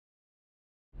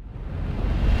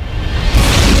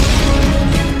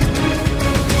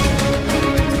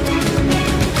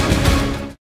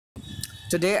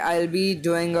Today I'll be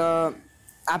doing a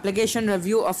application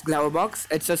review of Gloverbox.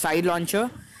 It's a side launcher.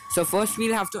 So first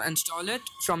we'll have to install it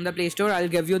from the Play Store. I'll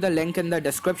give you the link in the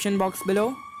description box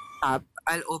below. I'll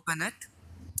open it.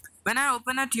 When I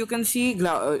open it, you can see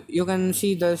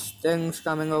this things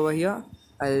coming over here.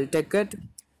 I'll take it.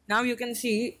 Now you can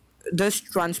see this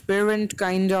transparent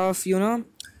kind of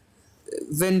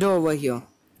window over here.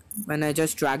 When I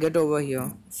just drag it over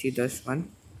here, see this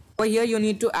one. Over here you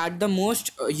need to add the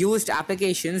most used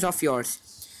applications of yours.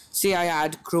 Say I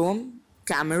add Chrome,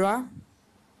 Camera,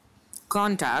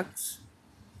 Contacts,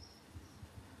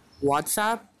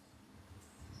 WhatsApp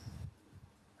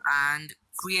and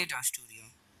Creator Studio.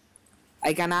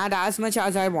 I can add as much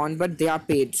as I want, but they are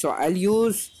paid, so I'll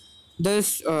use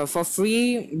this for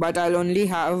free, but I'll only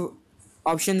have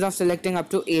options of selecting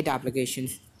up to 8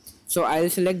 applications. So I'll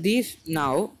select these.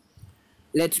 Now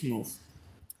let's move.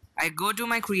 I go to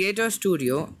my Creator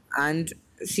Studio and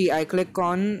see I click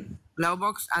on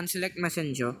Gloverbox and select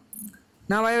Messenger.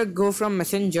 Now I go from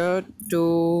Messenger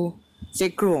to say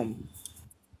Chrome.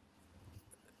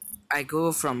 I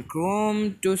go from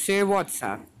Chrome to say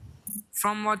WhatsApp.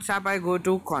 From WhatsApp I go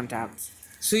to Contacts.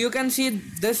 So you can see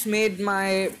this made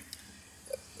my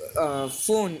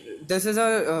phone. This is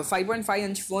a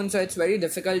 5.5-inch phone, so it's very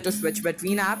difficult to switch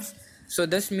between apps. So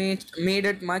this made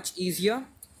it much easier.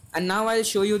 And now I'll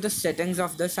show you the settings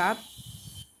of this app.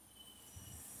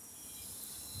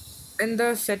 In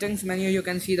the settings menu you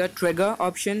can see the trigger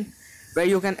option, where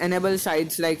you can enable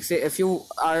sides, like say if you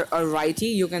are a righty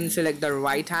you can select the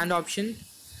right hand option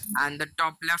and the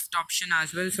top left option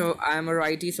as well. So I am a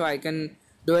righty, so I can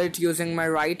do it using my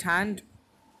right hand.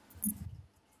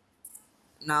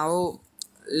 Now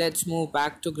let's move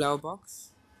back to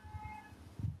Gloverbox.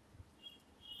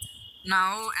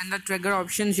 Now in the trigger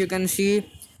options you can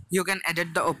see you can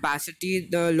edit the opacity,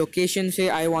 the location. Say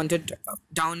I want it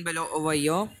down below over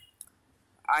here.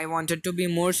 I want it to be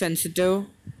more sensitive.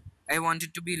 I want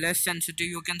it to be less sensitive.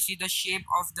 You can see the shape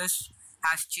of this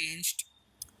has changed.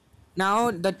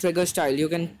 Now the trigger style, you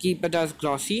can keep it as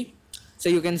glossy. So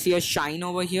you can see a shine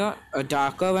over here, a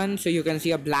darker one. So you can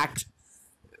see a black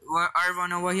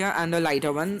one over here and a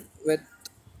lighter one with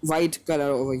white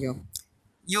color over here.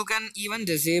 You can even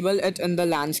disable it in the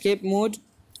landscape mode.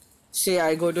 Say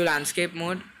I go to landscape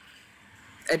mode,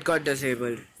 it got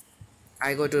disabled.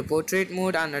 I go to portrait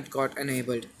mode and it got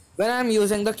enabled. When I'm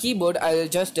using the keyboard, I'll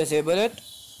just disable it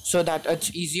so that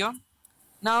it's easier.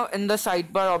 Now in the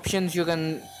sidebar options you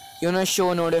can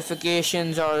show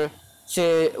notifications, or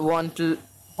say want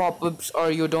pop-ups,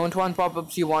 or you don't want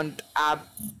pop-ups, you want app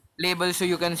labels. So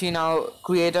you can see now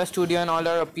Creator Studio and all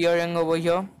are appearing over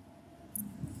here.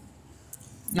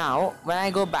 Now when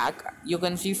I go back you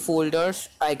can see folders.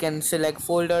 I can select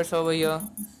folders over here.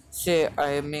 Say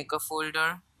I make a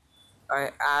folder,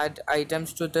 I add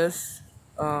items to this.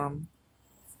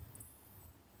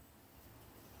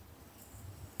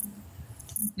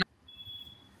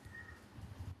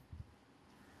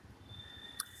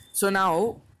 So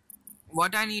now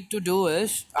what I need to do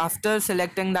is, after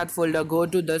selecting that folder, go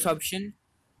to this option,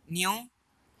 new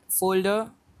folder,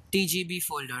 TGB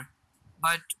folder.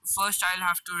 But first I'll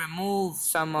have to remove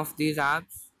some of these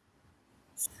apps.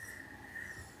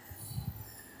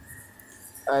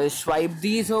 I'll swipe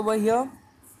these over here.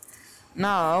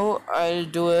 Now I'll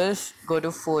do is go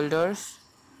to folders,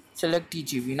 select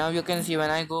TGB. Now you can see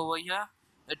when I go over here,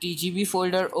 the TGB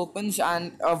folder opens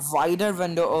and a wider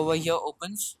window over here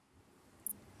opens.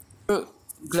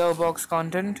 Gloverbox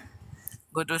content,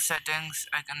 go to settings.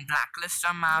 I can blacklist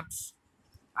some apps.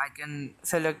 I can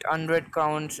select unread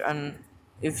counts, and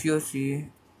if you see,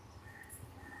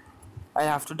 I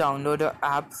have to download an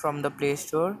app from the Play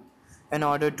Store in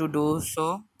order to do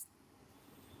so.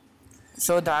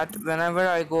 So that whenever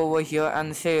I go over here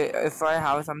and say if I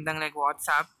have something like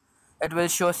WhatsApp, it will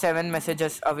show 7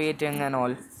 messages awaiting and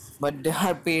all, but they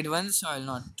are paid ones, so I'll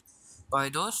not buy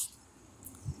those.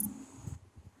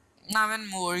 Now in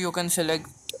more you can select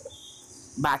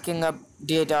backing up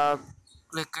data,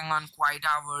 clicking on quiet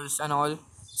hours and all,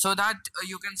 so that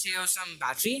you can save some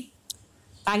battery.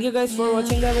 Thank you guys for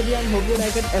watching the video and hope you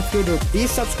like it. If you do,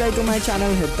 please subscribe to my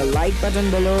channel, hit the like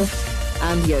button below,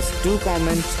 and yes, do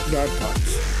comment your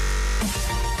thoughts.